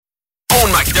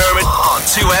McDermott on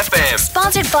 2FM.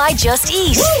 Sponsored by Just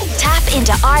Eat. Tap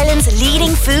into Ireland's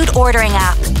leading food ordering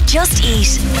app. Just Eat.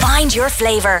 Find your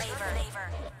flavour.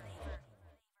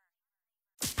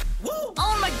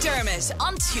 Eoghan McDermott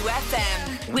on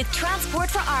 2FM. With Transport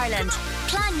for Ireland.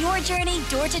 Plan your journey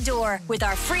door to door with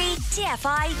our free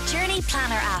TFI Journey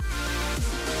Planner app.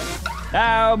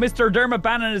 Now, Mr. Dermot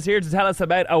Bannon is here to tell us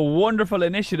about a wonderful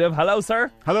initiative. Hello, sir.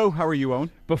 Hello, how are you, Eoghan?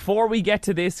 Before we get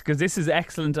to this, because this is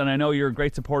excellent, and I know you're a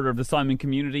great supporter of the Simon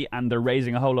community, and they're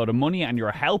raising a whole lot of money, and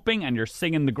you're helping, and you're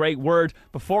singing the great word.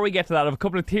 Before we get to that, I have a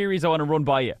couple of theories I want to run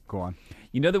by you. Go on.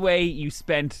 You know the way you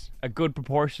spent a good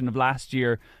proportion of last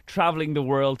year travelling the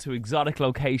world to exotic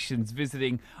locations,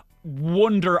 visiting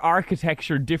wonder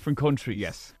architecture in different countries?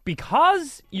 Yes.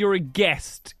 Because you're a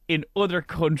guest in other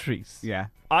countries. Yeah.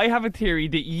 I have a theory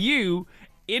that you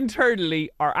internally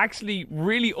are actually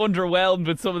really underwhelmed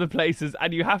with some of the places,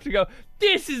 and you have to go,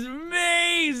 this is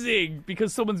amazing,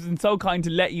 because someone's been so kind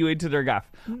to let you into their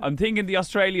gaff. I'm thinking the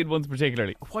Australian ones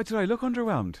particularly. Why did I look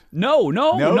underwhelmed? No.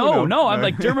 I'm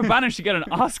like, Dermot Bannon should get an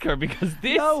Oscar, because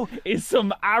this is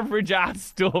some average ass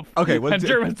stuff. Okay, well, and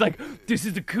Dermot's like, this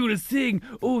is the coolest thing.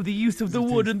 Oh, the use of the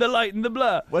wood and the light and the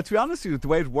blah. Well, to be honest with you, the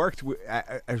way it worked,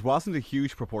 it wasn't a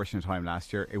huge proportion of time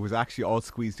last year. It was actually all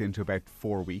squeezed into about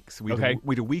 4 weeks. We had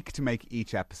a week to make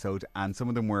each episode, and some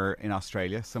of them were in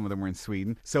Australia, some of them were in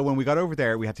Sweden. So when we got over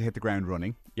there, we had to hit the ground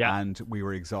running. Yeah. And we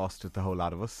were exhausted, the whole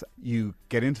lot of us. You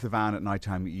get into the van at night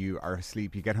time, you are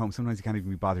asleep, you get home, sometimes you can't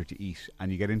even be bothered to eat,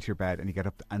 and you get into your bed and you get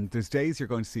up, and there's days you're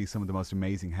going to see some of the most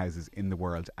amazing houses in the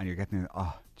world, and you're getting,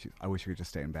 oh, geez, I wish I could just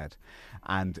stay in bed.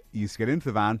 And you used to get into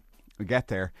the van, we get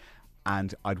there,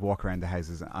 and I'd walk around the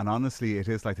houses, and honestly it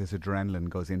is like this adrenaline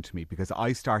goes into me, because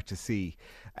I start to see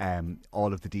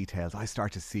all of the details. I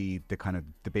start to see the kind of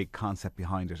the big concept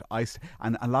behind it.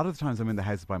 And a lot of the times I'm in the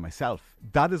houses by myself.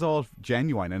 That is all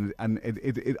genuine, and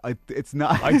it's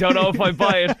not. I don't know if I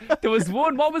buy it. There was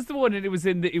one. What was the one? And it was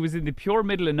in the pure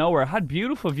middle of nowhere. It had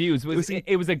beautiful views.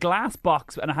 It was a glass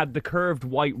box, and it had the curved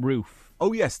white roof.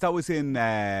 Oh yes, that was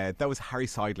Harry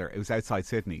Seidler. It was outside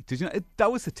Sydney. Did you know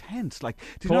that was a tent? Like,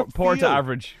 poor to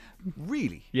average.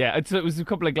 Really? Yeah, it was a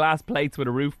couple of glass plates with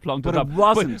a roof plunked on But top. it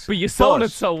wasn't. But you sold it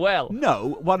so well.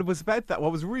 No, what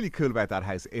was really cool about that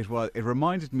house, it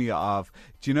reminded me of,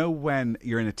 do you know when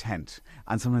you're in a tent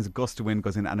and sometimes a gust of wind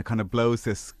goes in and it kind of blows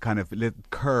this kind of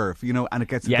curve, you know, and it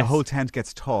gets the whole tent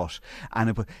gets taut,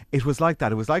 and it was like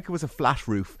that. It was like it was a flat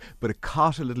roof, but it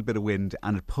caught a little bit of wind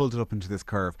and it pulled it up into this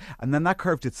curve, and then that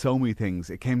curve did so many things.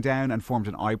 It came down and formed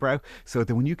an eyebrow, so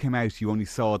that when you came out, you only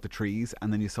saw the trees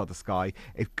and then you saw the sky.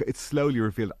 It slowly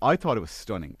revealed. I thought it was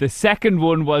stunning. The second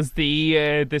one was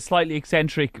the slightly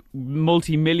eccentric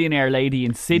multi-millionaire lady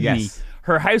in Sydney. Yes.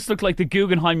 Her house looked like the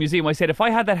Guggenheim Museum. I said, if I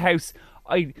had that house,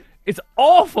 it's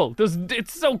awful.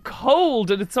 It's so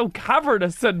cold and it's so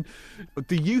cavernous. And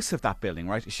the use of that building,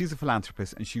 right? She's a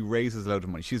philanthropist and she raises a load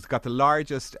of money. She's got the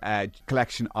largest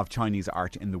collection of Chinese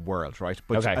art in the world, right?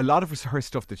 But a lot of her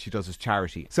stuff that she does is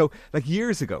charity. So, like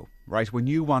years ago, right, when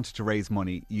you wanted to raise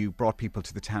money, you brought people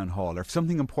to the town hall, or if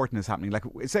something important is happening, like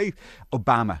say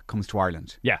Obama comes to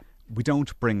Ireland. Yeah. We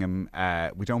don't bring him.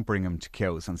 We don't bring him to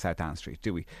Keogh's on South Ann Street,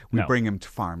 do we? We bring him to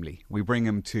Farmley. We bring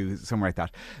him to somewhere like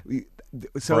that.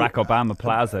 Barack Obama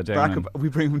Plaza down. We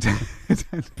bring him to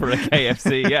for a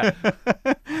KFC, yeah.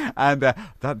 And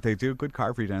that they do good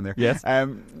carvery down there. Yes.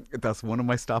 That's one of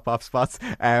my stop-off spots.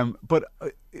 But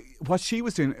what she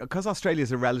was doing, because Australia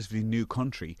is a relatively new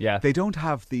country, they don't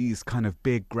have these kind of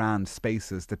big grand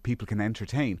spaces that people can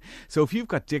entertain. So if you've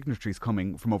got dignitaries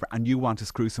coming from over and you want to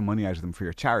screw some money out of them for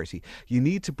your charity, you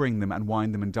need to bring them and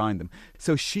wine them and dine them.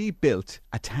 So she built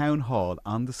a town hall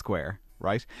on the square,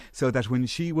 right? So that when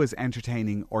she was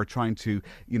entertaining or trying to,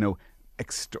 you know, I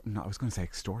was going to say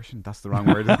extortion. That's the wrong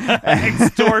word.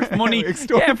 Extort money.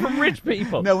 Yeah, from rich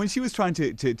people. No, when she was trying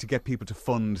to get people to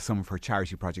fund some of her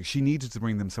charity projects, she needed to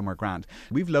bring them somewhere grand.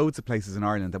 We've loads of places in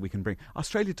Ireland that we can bring.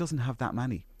 Australia doesn't have that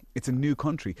many. It's a new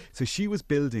country. So she was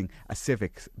building a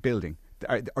civic building,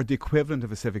 or the equivalent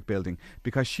of a civic building,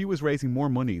 because she was raising more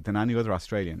money than any other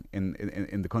Australian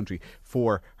in the country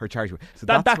for her charity. So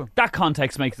that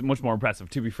context makes it much more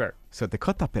impressive, to be fair. So they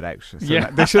cut that bit out. So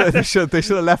they should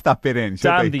have left that bit in.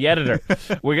 Dan, the editor.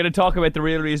 We're going to talk about the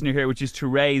real reason you're here, which is to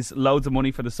raise loads of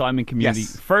money for the Simon community.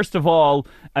 Yes. First of all,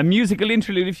 a musical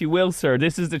interlude, if you will, sir.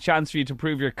 This is the chance for you to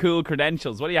prove your cool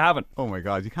credentials. What are you having? Oh my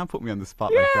God, you can't put me on the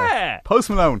spot like that. Post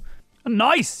Malone.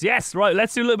 Nice, yes, right.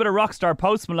 Let's do a little bit of Rockstar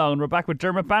Post Malone. We're back with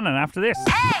Dermot Bannon after this.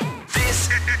 This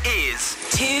is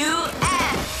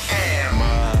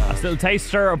 2FM. Little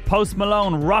taster of Post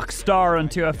Malone, Rockstar on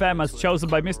 2FM, as chosen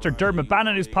by Mr. Dermot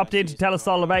Bannon, who's popped in to tell us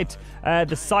all about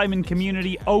the Simon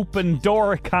Community Open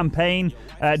Door campaign.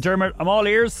 Dermot, I'm all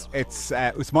ears. It's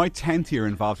my 10th year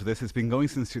involved with this. It's been going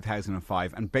since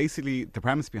 2005, and basically the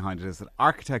premise behind it is that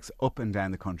architects up and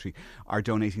down the country are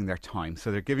donating their time.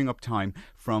 So they're giving up time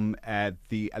from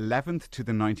the 11th to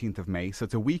the 19th of May. So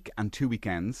it's a week and 2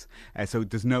 weekends. So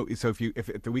there's no. So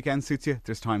if the weekend suits you,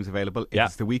 there's times available. If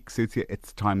it's the week suits you,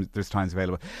 there's times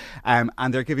available. And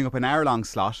they're giving up an hour-long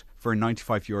slot for a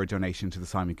 €95 donation to the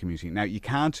Simon Community. Now you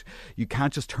can't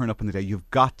just turn up on the day. You've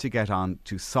got to get on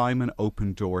to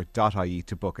simanopendoor.ie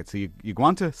to book it. So you go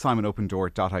on to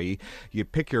simanopendoor.ie, you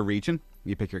pick your region,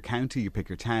 you pick your county, you pick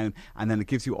your town, and then it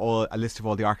gives you a list of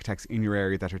all the architects in your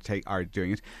area that are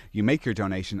doing it. You make your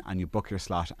donation and you book your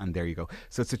slot, and there you go.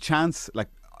 So it's a chance,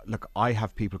 Look, I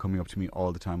have people coming up to me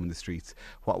all the time on the streets.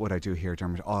 What would I do here,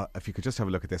 Dermot? Oh, if you could just have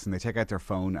a look at this. And they take out their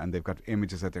phone and they've got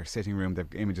images of their sitting room.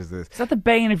 They've images of this. Is that the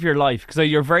bane of your life? Because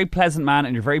you're a very pleasant man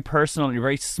and you're very personal and you're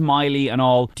very smiley and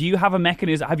all. Do you have a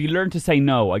mechanism? Have you learned to say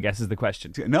no, I guess is the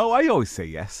question. No, I always say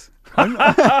yes. I'm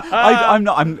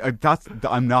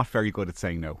not very good at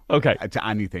saying no. Okay. To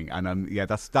anything, and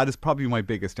that is probably my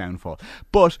biggest downfall.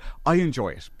 But I enjoy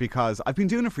it because I've been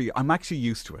doing it for years. I'm actually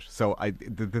used to it. So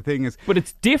the thing is, but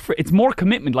it's different. It's more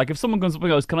commitment. Like if someone comes up and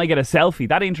goes, "Can I get a selfie?"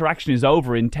 That interaction is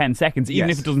over in 10 seconds,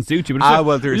 even if it doesn't suit you.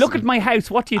 But look at my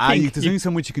house. What do you think? There's only so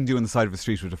much you can do on the side of the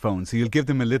street with a phone. So you'll give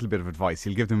them a little bit of advice.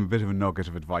 You'll give them a bit of a nugget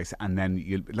of advice, and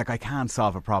then I can't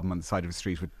solve a problem on the side of the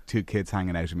street with 2 kids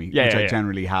hanging out at me, which I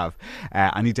generally have.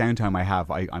 Any downtime I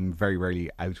have, I'm very rarely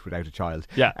out without a child.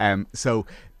 Yeah.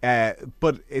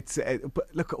 But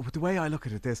look, the way I look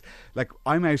at it,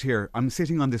 I'm out here, I'm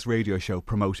sitting on this radio show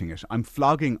promoting it. I'm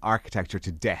flogging architecture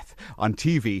to death on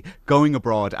TV, going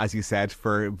abroad, as you said,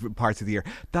 for parts of the year.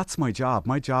 That's my job.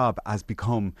 My job has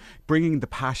become bringing the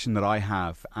passion that I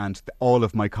have and all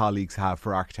of my colleagues have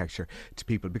for architecture to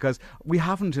people, because we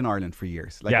haven't in Ireland for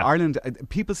years. Ireland,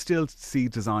 people still see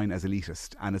design as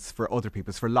elitist, and it's for other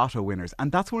people. It's for lotto winners.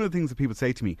 And that's one of the things that people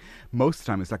say to me most of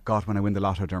the time is like, God, when I win the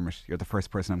lotto, Dermot, you're the first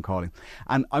person I'm calling.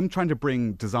 And I'm trying to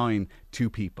bring design to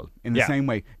people in the same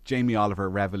way Jamie Oliver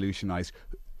revolutionised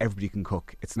everybody can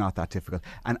cook. It's not that difficult,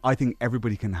 and I think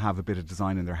everybody can have a bit of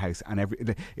design in their house, and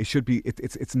it should be.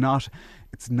 It's not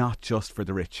just for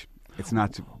the rich. It's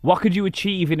not. What could you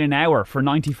achieve in an hour for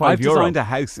 €95? I've designed a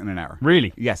house in an hour.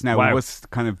 Really? Yes. Now, it was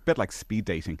kind of a bit like speed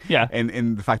dating. Yeah.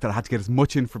 In the fact that I had to get as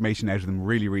much information out of them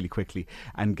really, really quickly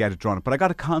and get it drawn up. But I got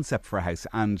a concept for a house,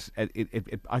 and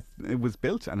it was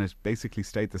built, and it basically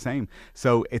stayed the same.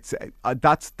 So it's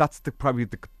that's probably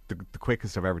the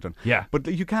quickest I've ever done. Yeah. But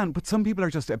but some people are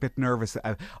just a bit nervous.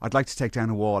 I'd like to take down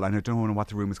a wall and I don't know what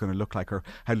the room is going to look like or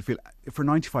how to feel. For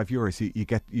 €95,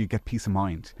 you get peace of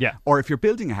mind. Yeah. Or if you're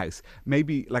building a house,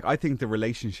 maybe, I think the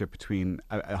relationship between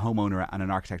a homeowner and an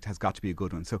architect has got to be a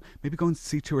good one. So maybe go and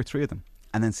see 2 or 3 of them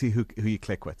and then see who you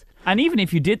click with. And even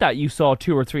if you did that, you saw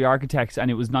 2 or 3 architects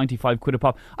and it was £95 a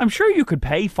pop, I'm sure you could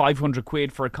pay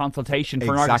 £500 for a consultation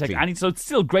for an architect. And so it's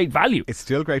still great value. It's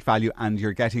still great value, and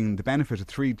you're getting the benefit of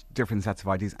 3 different sets of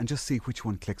ideas, and just see which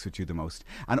one clicks with you the most.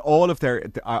 And all of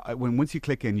once you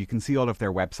click in, you can see all of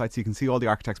their websites. You can see all the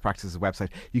architects' practices website.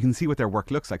 You can see what their work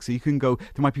looks like. So you can go,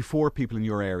 there might be 4 people in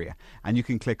your area, and you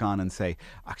can click on and say,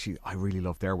 actually, I really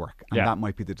love their work. And that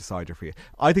might be the decider for you.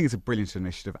 I think it's a brilliant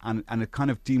initiative, and it kind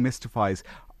of demystifies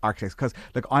architects, because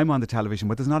I'm on the television,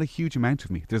 but there's not a huge amount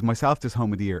of me. There's myself, there's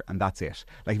Home of the Year, and that's it.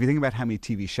 If you think about how many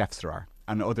TV chefs there are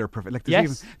and other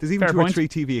there's even 2 or 3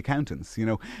 TV accountants,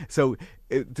 so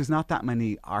there's not that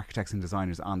many architects and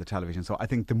designers on the television. So I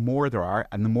think the more there are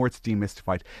and the more it's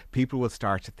demystified, people will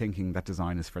start thinking that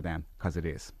design is for them, because it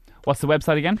is. What's the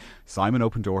website again?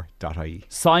 simanopendoor.ie.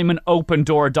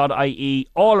 simanopendoor.ie.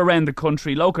 All around the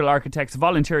country, local architects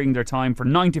volunteering their time for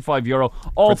 €95,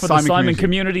 all for the Simon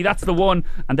community. That's the one,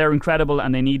 and they're incredible,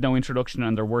 and they need no introduction,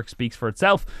 and their work speaks for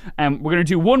itself. We're going to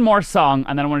do one more song,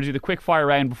 and then I want to do the quick fire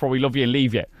round before we love you and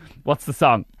leave you. What's the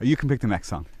song? You can pick the next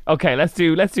song. Okay, let's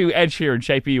do Ed Sheeran,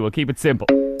 Shape of You. We'll keep it simple.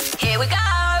 Here we go.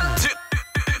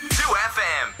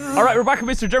 2FM. All right, we're back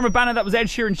with Mr. Dermot Bannon. That was Ed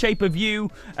Sheeran, Shape of You.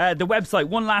 The website,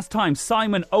 one last time,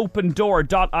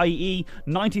 simanopendoor.ie.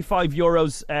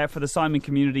 €95 for the Simon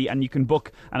community, and you can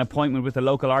book an appointment with a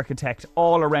local architect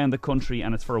all around the country,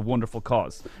 and it's for a wonderful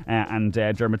cause. And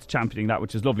Dermot's championing that,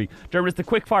 which is lovely. Dermot, it's the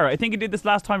quick fire. I think you did this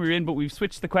last time we were in, but we've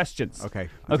switched the questions. Okay.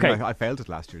 I failed it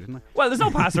last year, didn't I? Well, there's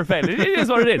no pass or fail. It is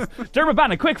what it is. Dermot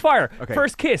Bannon, quick fire. Okay.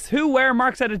 First kiss. Who, where,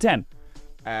 marks out of 10?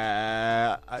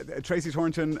 Tracy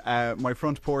Thornton, my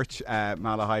front porch,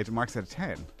 Malahide, marks out of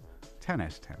 10. 10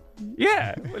 out of 10.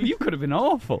 Yeah, well, you could have been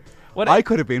awful. What? I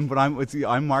could have been, but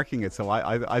I'm marking it,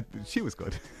 so she was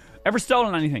good. Ever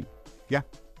stolen anything? Yeah.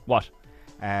 What?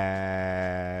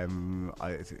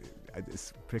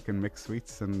 It's picking mixed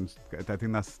sweets, and I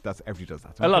think that's everybody does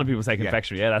that. A lot of people say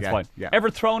confectionery. Yeah, that's fine. Yeah. Ever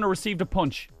thrown or received a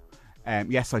punch?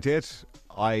 Yes, I did.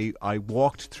 I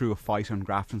walked through a fight on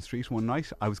Grafton Street one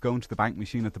night. I was going to the bank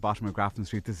machine at the bottom of Grafton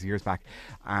Street. This is years back,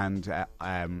 and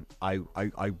I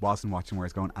wasn't watching where I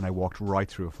was going, and I walked right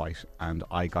through a fight, and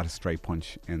I got a straight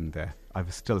punch in the. I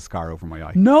have still a scar over my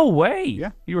eye. No way.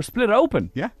 Yeah. You were split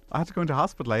open. Yeah, I had to go into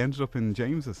hospital. I ended up in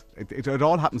James's. It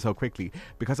all happened so quickly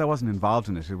because I wasn't involved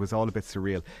in it. It was all a bit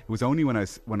surreal. It was only when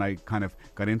I kind of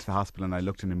got into the hospital and I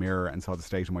looked in the mirror and saw the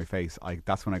state of my face.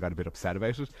 That's when I got a bit upset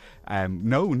about it.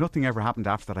 No, nothing ever happened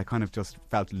after that. I kind of just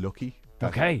felt lucky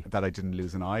that I didn't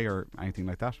lose an eye or anything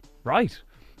like that. Right.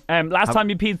 Last time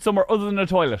you peed somewhere other than a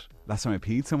toilet? Last time I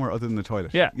peed somewhere other than the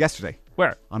toilet? Yeah. Yesterday.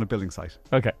 Where? On a building site.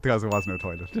 Okay. Because there was no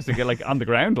toilet. Just to get on the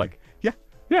ground, Yeah.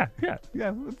 Yeah.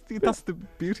 Yeah, that's the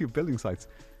beauty of building sites.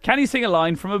 Can you sing a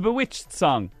line from a Bewitched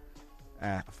song?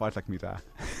 Fight like me da.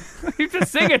 You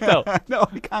just sing it though. No,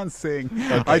 I can't sing.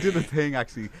 Okay. I did a thing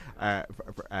actually at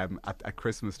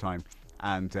Christmas time,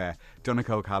 and Donncha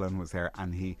O'Callaghan was there,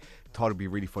 and he thought it'd be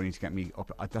really funny to get me up.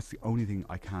 That's the only thing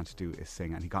I can't do is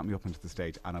sing, and he got me up onto the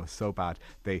stage, and I was so bad.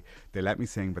 They let me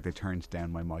sing, but they turned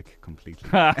down my mic completely.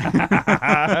 So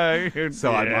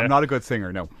I'm not a good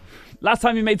singer. No. Last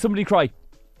time you made somebody cry?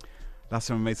 Last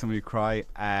time I made somebody cry,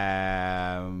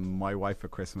 my wife for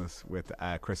Christmas with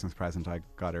a Christmas present. I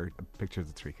got her a picture of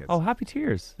the 3 kids. Oh, happy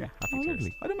tears. Yeah, happy tears.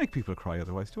 Lovely. I don't make people cry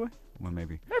otherwise, do I? Well,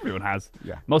 maybe. Everyone has.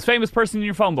 Yeah. Most famous person in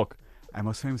your phone book?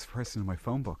 Most famous person in my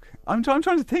phone book. I'm trying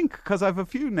to think because I have a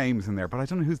few names in there, but I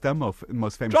don't know who's the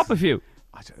most famous. Drop a few.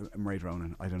 Mairead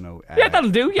Ronan. I don't know. Yeah, that'll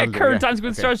do. Yeah, current Dancing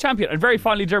with the Stars champion. And very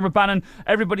finally, Dermot Bannon.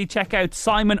 Everybody check out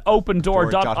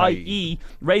SimonOpenDoor.ie.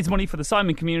 Raise money for the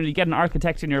Simon community. Get an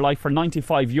architect in your life for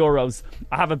 €95.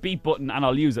 I have a beep button and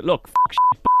I'll use it. Look, shit,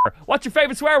 what's your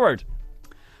favourite swear word?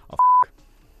 Oh,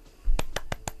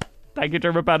 Thank you,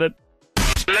 Dermot Bannon.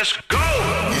 Let's go.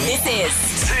 This is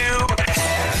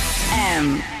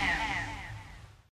 2FM.